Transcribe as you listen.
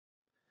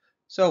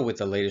So, with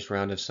the latest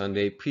round of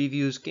Sunday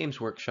previews,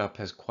 Games Workshop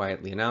has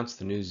quietly announced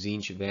the new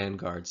Tzeentch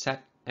Vanguard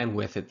set, and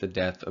with it the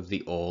death of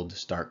the old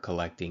Start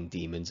Collecting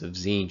Demons of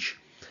Tzeentch.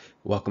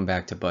 Welcome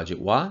back to Budget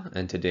Wa,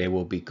 and today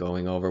we'll be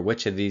going over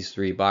which of these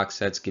three box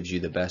sets gives you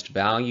the best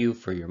value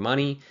for your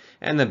money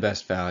and the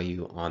best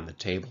value on the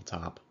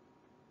tabletop.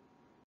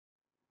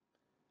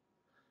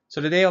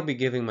 So today I'll be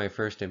giving my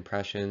first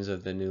impressions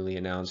of the newly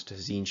announced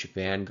Tzeentch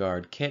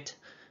Vanguard kit.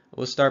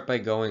 We'll start by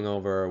going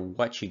over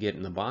what you get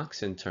in the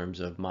box in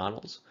terms of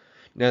models.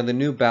 Now the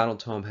new Battle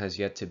Tome has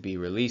yet to be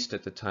released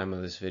at the time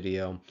of this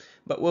video,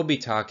 but we'll be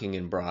talking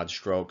in broad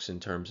strokes in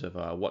terms of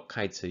what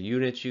kinds of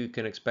units you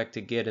can expect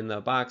to get in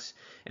the box,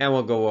 and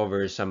we'll go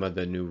over some of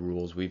the new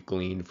rules we've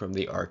gleaned from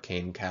the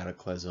Arcane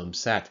Cataclysm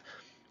set.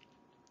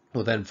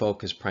 We'll then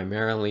focus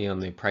primarily on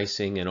the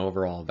pricing and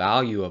overall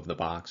value of the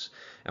box,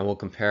 and we'll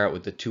compare it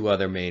with the two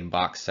other main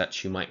box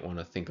sets you might want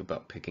to think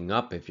about picking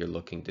up if you're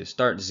looking to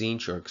start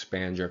Tzeentch or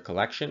expand your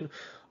collection: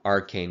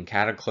 Arcane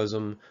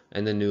Cataclysm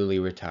and the newly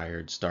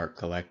retired Start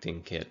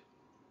Collecting kit.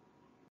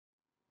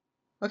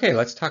 Okay,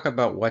 let's talk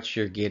about what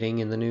you're getting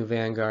in the new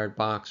Vanguard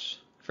box.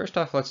 First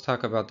off, let's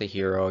talk about the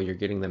hero. You're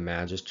getting the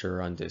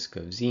Magister on Disc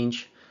of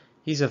Tzeentch.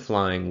 He's a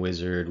flying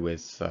wizard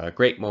with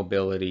great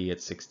mobility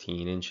at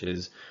 16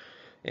 inches.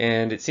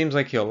 And it seems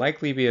like he'll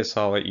likely be a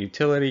solid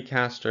utility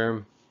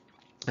caster.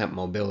 That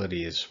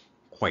mobility is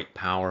quite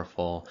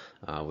powerful,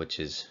 which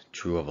is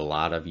true of a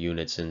lot of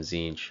units in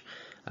Tzeentch.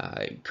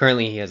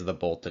 Currently he has the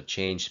Bolt of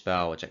Change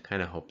spell, which I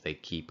kind of hope they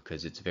keep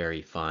because it's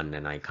very fun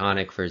and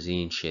iconic for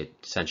Tzeentch.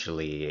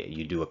 Essentially,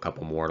 you do a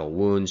couple mortal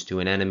wounds to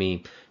an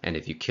enemy, and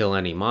if you kill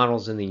any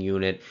models in the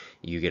unit,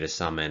 you get to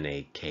summon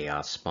a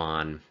Chaos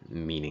Spawn,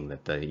 meaning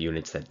that the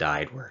units that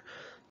died were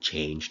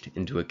changed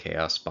into a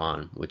Chaos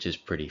Spawn, which is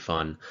pretty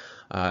fun.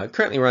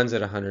 Currently runs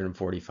at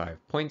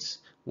 145 points.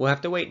 We'll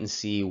have to wait and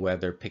see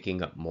whether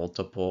picking up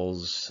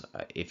multiples,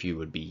 if you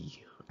would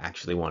be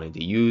actually wanting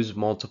to use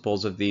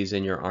multiples of these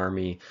in your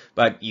army,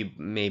 but you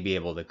may be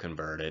able to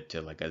convert it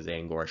to like a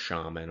Zangor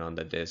Shaman on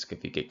the disc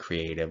if you get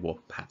creative.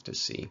 We'll have to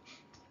see.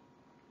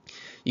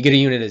 You get a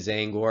unit of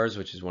Zangors,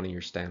 which is one of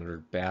your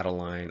standard battle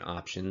line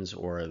options,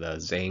 or the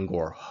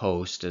Zangor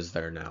Host as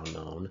they're now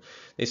known.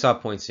 They saw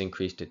points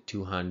increased to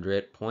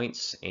 200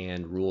 points,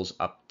 and rules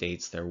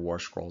updates. Their War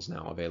Scrolls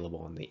now available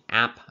on the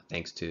app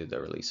thanks to the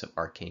release of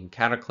Arcane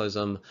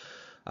Cataclysm.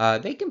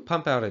 They can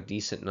pump out a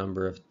decent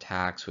number of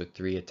attacks with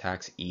 3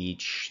 attacks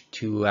each.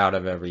 2 out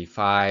of every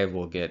 5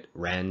 will get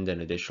rend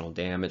and additional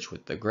damage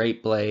with the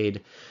Great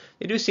Blade.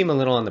 They do seem a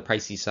little on the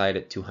pricey side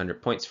at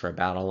 200 points for a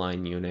battle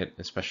line unit,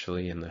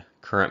 especially in the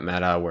current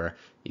meta where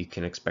you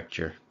can expect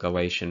your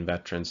Galatian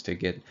veterans to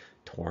get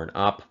torn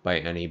up by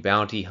any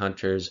bounty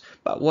hunters,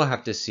 but we'll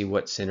have to see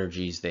what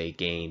synergies they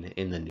gain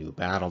in the new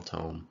Battle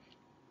Tome.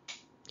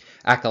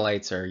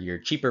 Acolytes are your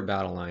cheaper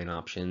battle line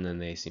option,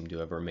 and they seem to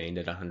have remained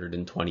at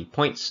 120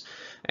 points.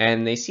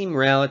 And they seem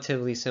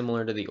relatively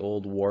similar to the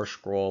old War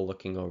Scroll.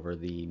 Looking over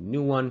the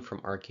new one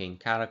from Arcane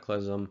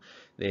Cataclysm,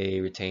 they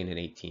retain an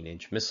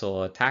 18-inch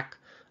missile attack,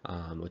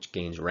 which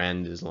gains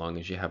rend as long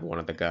as you have one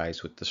of the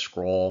guys with the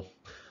scroll.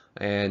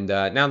 And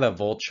now the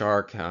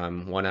Voltshark,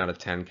 1 out of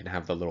 10 can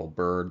have the little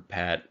bird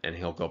pet, and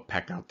he'll go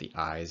peck out the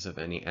eyes of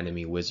any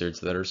enemy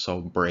wizards that are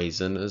so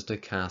brazen as to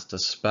cast a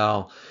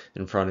spell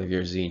in front of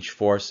your Tzeentch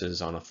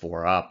forces on a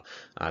 4-up.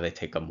 They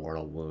take a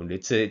mortal wound.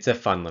 It's a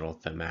fun little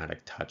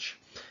thematic touch.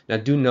 Now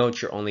do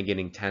note you're only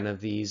getting 10 of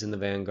these in the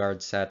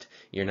Vanguard set.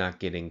 You're not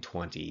getting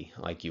 20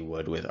 like you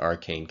would with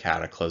Arcane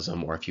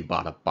Cataclysm or if you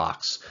bought a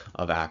box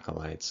of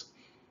Acolytes.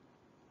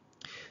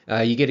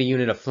 You get a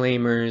unit of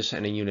Flamers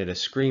and a unit of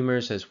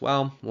Screamers as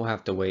well. We'll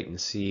have to wait and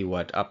see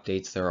what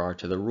updates there are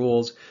to the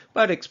rules,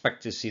 but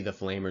expect to see the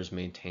Flamers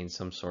maintain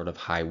some sort of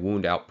high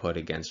wound output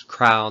against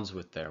crowds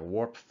with their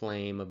Warp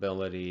Flame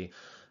ability.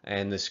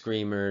 And the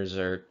Screamers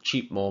are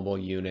cheap mobile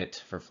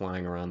unit for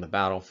flying around the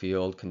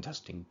battlefield,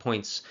 contesting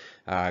points,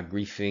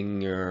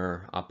 griefing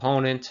your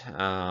opponent.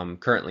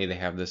 Currently they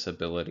have this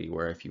ability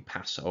where if you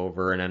pass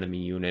over an enemy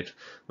unit,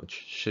 which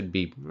should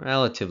be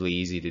relatively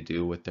easy to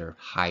do with their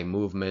high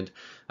movement,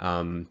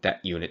 that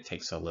unit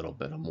takes a little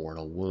bit of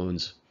mortal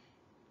wounds.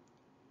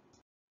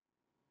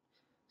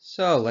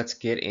 So let's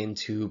get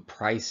into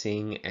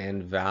pricing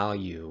and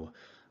value.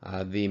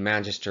 The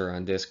Magister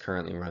on disc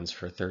currently runs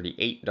for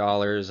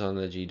 $38 on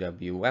the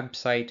GW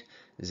website.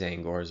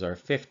 Zangors are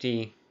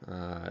 $50.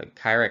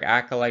 Kairos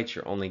Acolytes,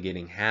 you're only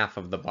getting half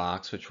of the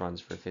box, which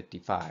runs for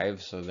 $55,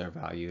 so they're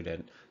valued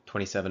at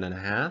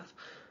 $27.50.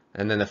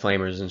 And then the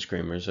Flamers and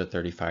Screamers are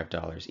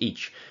 $35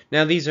 each.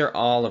 Now these are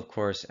all, of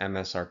course,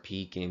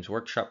 MSRP Games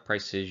Workshop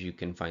prices. You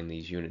can find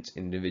these units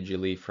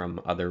individually from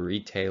other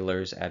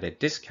retailers at a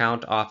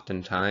discount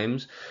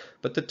oftentimes.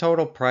 But the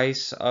total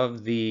price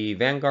of the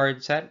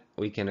Vanguard set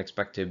we can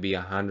expect to be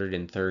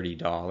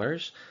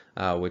 $130,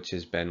 which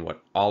has been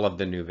what all of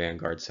the new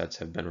Vanguard sets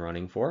have been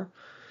running for.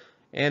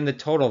 And the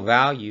total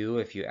value,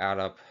 if you add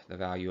up the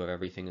value of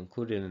everything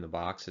included in the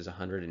box, is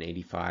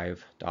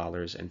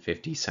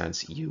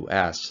 $185.50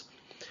 US.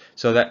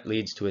 So that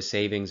leads to a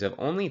savings of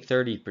only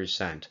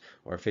 30%,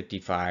 or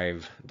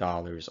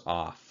 $55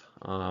 off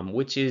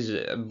which is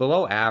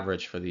below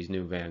average for these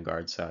new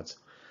Vanguard sets.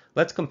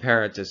 Let's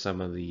compare it to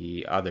some of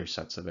the other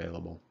sets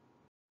available.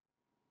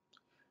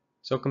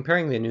 So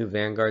comparing the new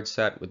Vanguard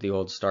set with the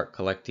old Start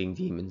Collecting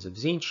Demons of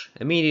Tzeentch,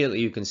 immediately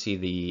you can see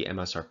the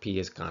MSRP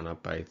has gone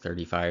up by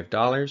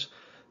 $35.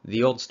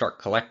 The old Start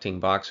Collecting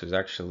box was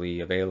actually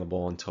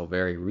available until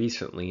very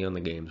recently on the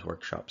Games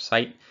Workshop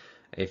site.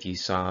 If you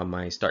saw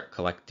my Start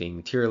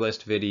Collecting tier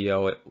list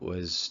video, it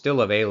was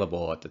still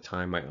available at the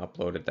time I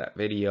uploaded that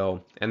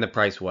video, and the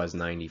price was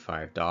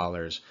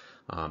 $95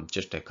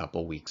 just a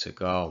couple weeks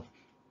ago.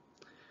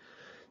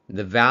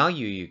 The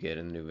value you get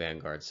in the new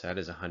Vanguard set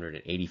is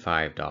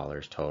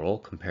 $185 total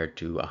compared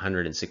to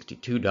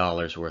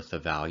 $162 worth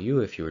of value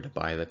if you were to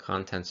buy the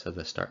contents of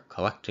the Start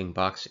Collecting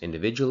box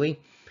individually.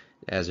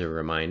 As a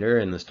reminder,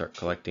 in the Start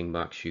Collecting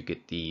box you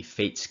get the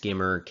Fate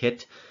Skimmer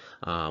kit,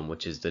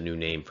 which is the new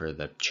name for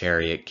the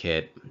Chariot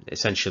kit.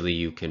 Essentially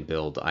you can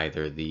build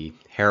either the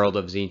Herald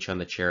of Tzeentch on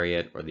the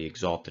Chariot or the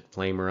Exalted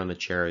Flamer on the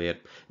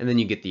Chariot, and then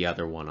you get the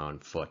other one on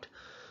foot.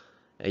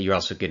 You're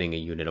also getting a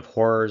unit of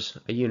Horrors,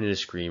 a unit of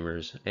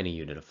Screamers, and a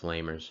unit of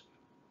Flamers.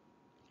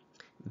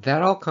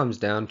 That all comes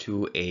down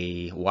to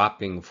a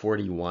whopping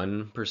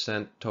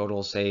 41%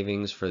 total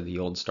savings for the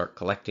old Start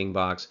Collecting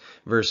box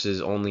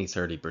versus only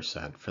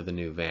 30% for the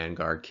new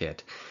Vanguard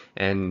kit.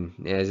 And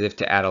as if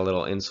to add a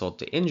little insult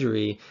to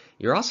injury,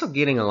 you're also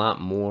getting a lot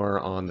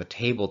more on the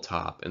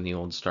tabletop in the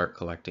old Start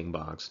Collecting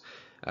box.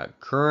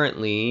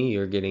 Currently,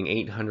 you're getting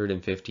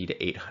 850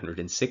 to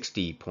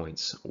 860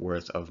 points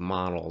worth of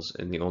models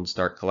in the old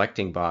Start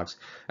Collecting box,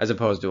 as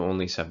opposed to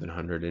only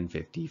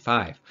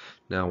 755.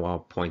 Now, while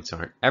points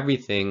aren't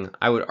everything,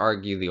 I would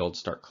argue the old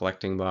Start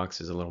Collecting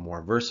box is a little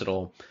more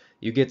versatile.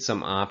 You get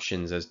some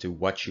options as to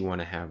what you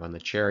want to have on the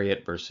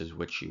Chariot versus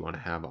which you want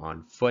to have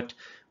on foot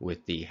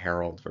with the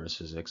Herald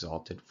versus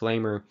Exalted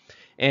Flamer.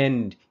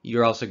 And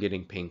you're also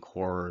getting pink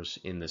Horrors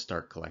in the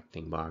Start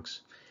Collecting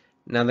box.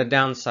 Now the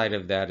downside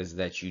of that is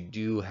that you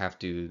do have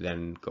to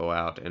then go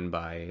out and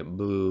buy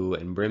blue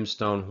and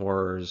brimstone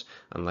horrors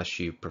unless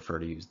you prefer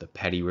to use the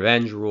petty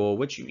revenge rule,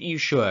 which you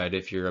should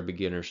if you're a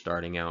beginner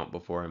starting out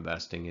before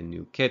investing in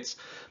new kits.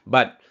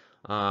 But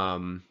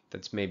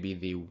that's maybe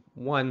the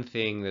one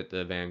thing that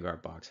the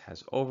Vanguard box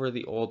has over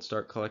the old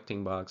Start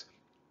Collecting box.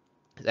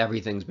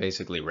 Everything's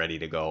basically ready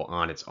to go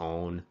on its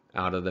own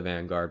out of the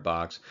Vanguard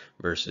box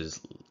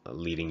versus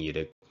leading you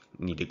to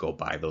need to go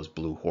buy those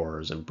blue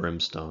horrors and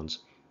brimstones.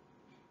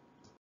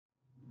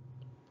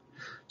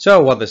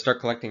 So while the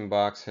Start Collecting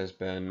box has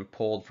been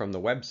pulled from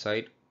the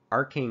website,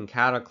 Arcane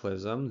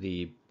Cataclysm,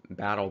 the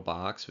battle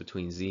box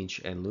between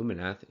Tzeentch and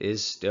Lumineth,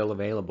 is still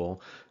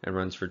available and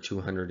runs for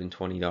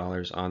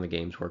 $220 on the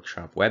Games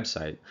Workshop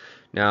website.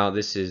 Now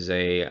this is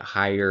a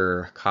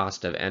higher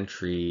cost of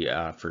entry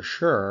for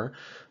sure,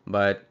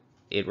 but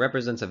it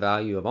represents a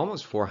value of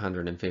almost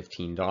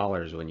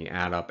 $415 when you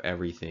add up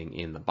everything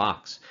in the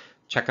box.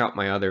 Check out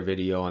my other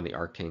video on the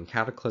Arcane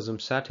Cataclysm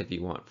set if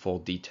you want full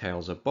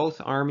details of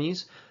both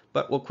armies.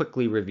 But we'll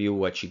quickly review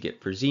what you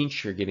get for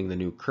Tzeentch. You're getting the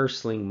new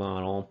Curseling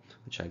model,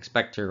 which I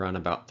expect to run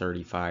about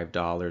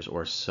 $35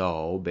 or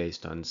so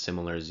based on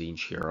similar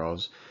Tzeentch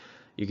heroes.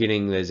 You're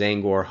getting the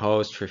Zangor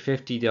host for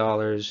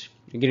 $50.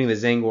 You're getting the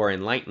Zangor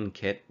Enlightened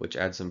kit, which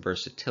adds some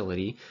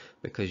versatility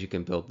because you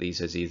can build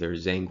these as either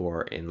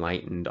Zangor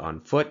Enlightened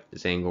on foot,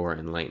 Zangor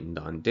Enlightened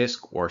on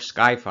disc, or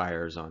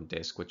Skyfires on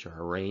disc, which are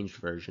a ranged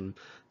version.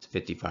 It's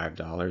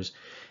 $55.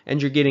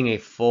 And you're getting a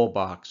full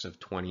box of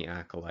 20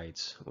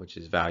 Acolytes, which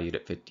is valued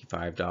at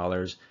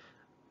 $55.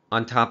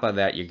 On top of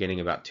that, you're getting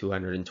about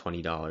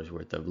 $220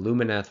 worth of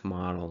Lumineth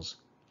models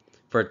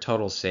for a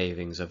total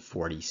savings of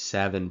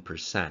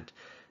 47%.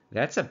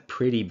 That's a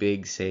pretty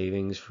big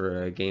savings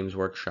for a Games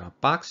Workshop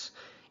box,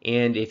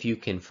 and if you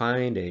can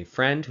find a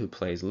friend who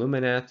plays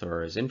Lumineth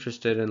or is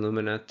interested in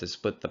Lumineth to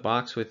split the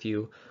box with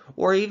you,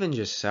 or even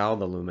just sell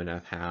the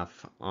Lumineth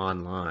half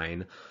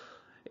online,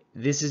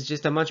 this is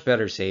just a much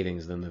better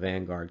savings than the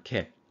Vanguard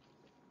kit.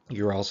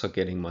 You're also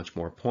getting much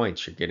more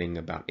points. You're getting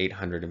about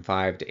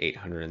 805 to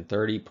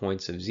 830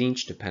 points of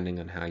Tzeentch, depending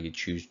on how you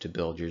choose to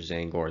build your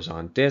Zangors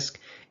on disc,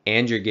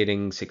 and you're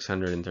getting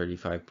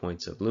 635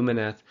 points of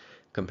Lumineth,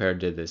 compared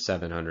to the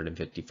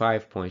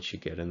 755 points you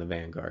get in the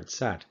Vanguard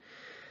set.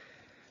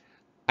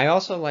 I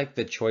also like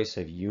the choice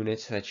of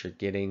units that you're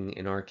getting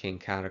in Arcane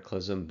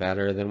Cataclysm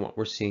better than what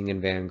we're seeing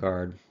in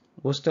Vanguard.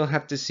 We'll still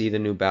have to see the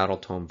new Battle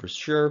Tome for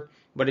sure,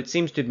 but it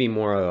seems to be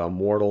more of a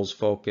Mortals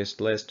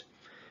focused list.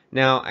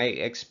 Now, I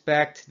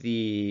expect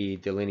the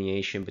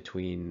delineation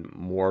between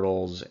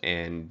Mortals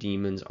and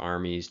Demons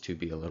armies to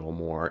be a little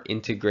more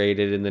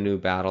integrated in the new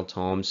Battle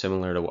Tome,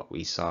 similar to what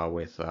we saw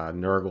with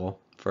Nurgle,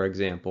 for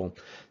example.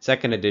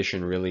 Second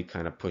edition really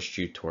kind of pushed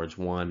you towards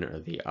one or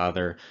the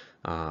other,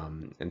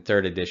 and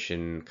third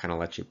edition kind of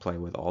lets you play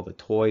with all the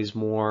toys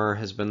more,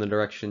 has been the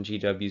direction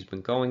GW's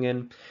been going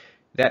in.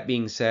 That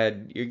being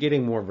said, you're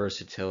getting more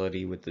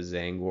versatility with the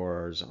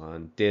Zangors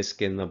on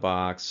disc in the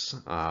box.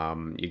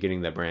 You're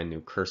getting the brand new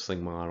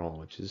Curseling model,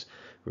 which is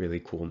really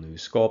cool new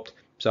sculpt.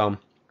 So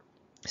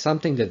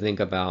something to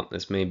think about.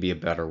 This may be a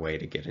better way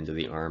to get into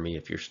the army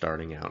if you're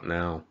starting out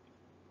now.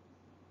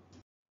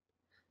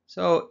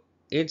 So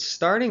it's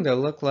starting to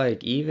look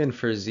like even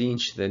for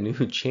Tzeentch, the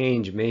new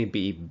change may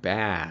be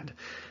bad.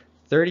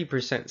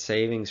 30%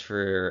 savings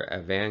for a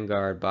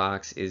Vanguard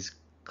box is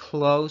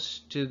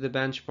close to the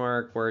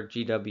benchmark where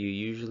GW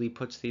usually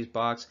puts these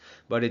box,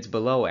 but it's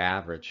below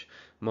average.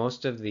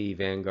 Most of the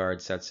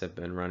Vanguard sets have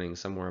been running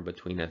somewhere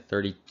between a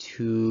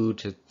 32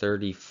 to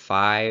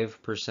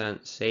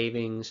 35%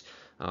 savings.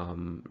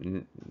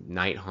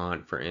 Night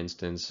Haunt, for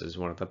instance, is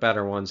one of the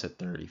better ones at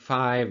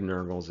 35.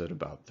 Nurgle's at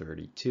about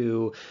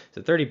 32.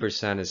 So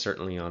 30% is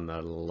certainly on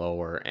the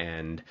lower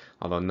end,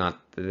 although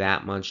not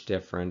that much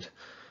different.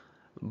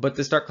 But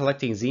to start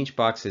collecting Tzeentch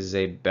box is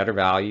a better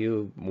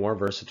value, more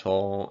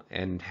versatile,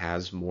 and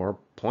has more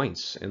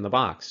points in the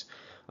box.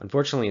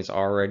 Unfortunately, it's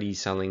already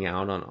selling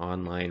out on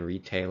online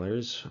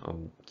retailers. At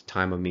the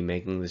time of me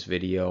making this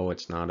video,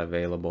 it's not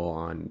available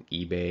on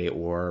eBay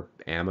or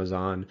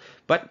Amazon,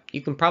 but you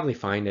can probably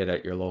find it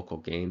at your local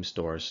game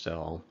store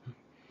still.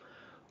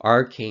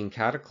 Arcane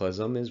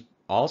Cataclysm is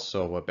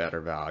also a better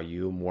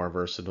value, more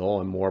versatile,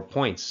 and more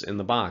points in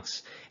the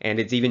box. And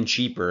it's even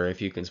cheaper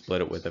if you can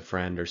split it with a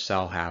friend or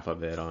sell half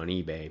of it on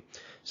eBay.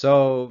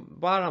 So,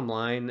 bottom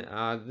line,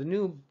 the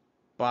new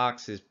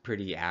box is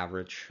pretty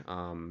average,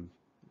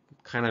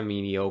 kind of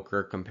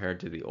mediocre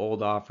compared to the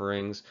old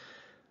offerings.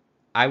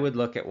 I would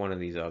look at one of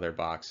these other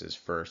boxes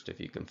first if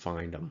you can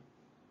find them.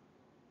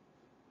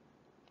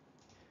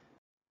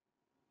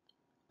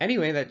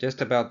 Anyway, that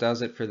just about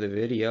does it for the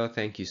video.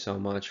 Thank you so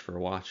much for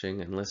watching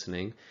and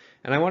listening.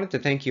 And I wanted to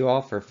thank you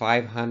all for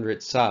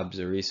 500 subs,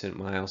 a recent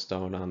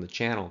milestone on the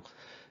channel.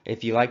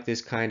 If you like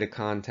this kind of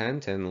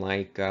content and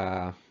like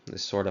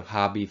this sort of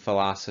hobby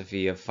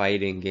philosophy of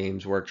fighting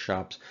games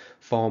workshops,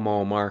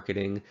 FOMO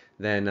marketing,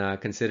 then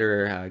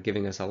consider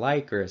giving us a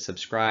like or a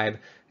subscribe,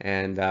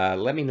 and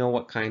let me know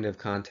what kind of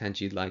content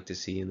you'd like to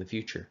see in the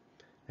future.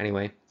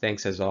 Anyway,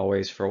 thanks as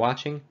always for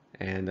watching,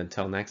 and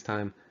until next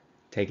time,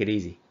 take it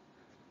easy.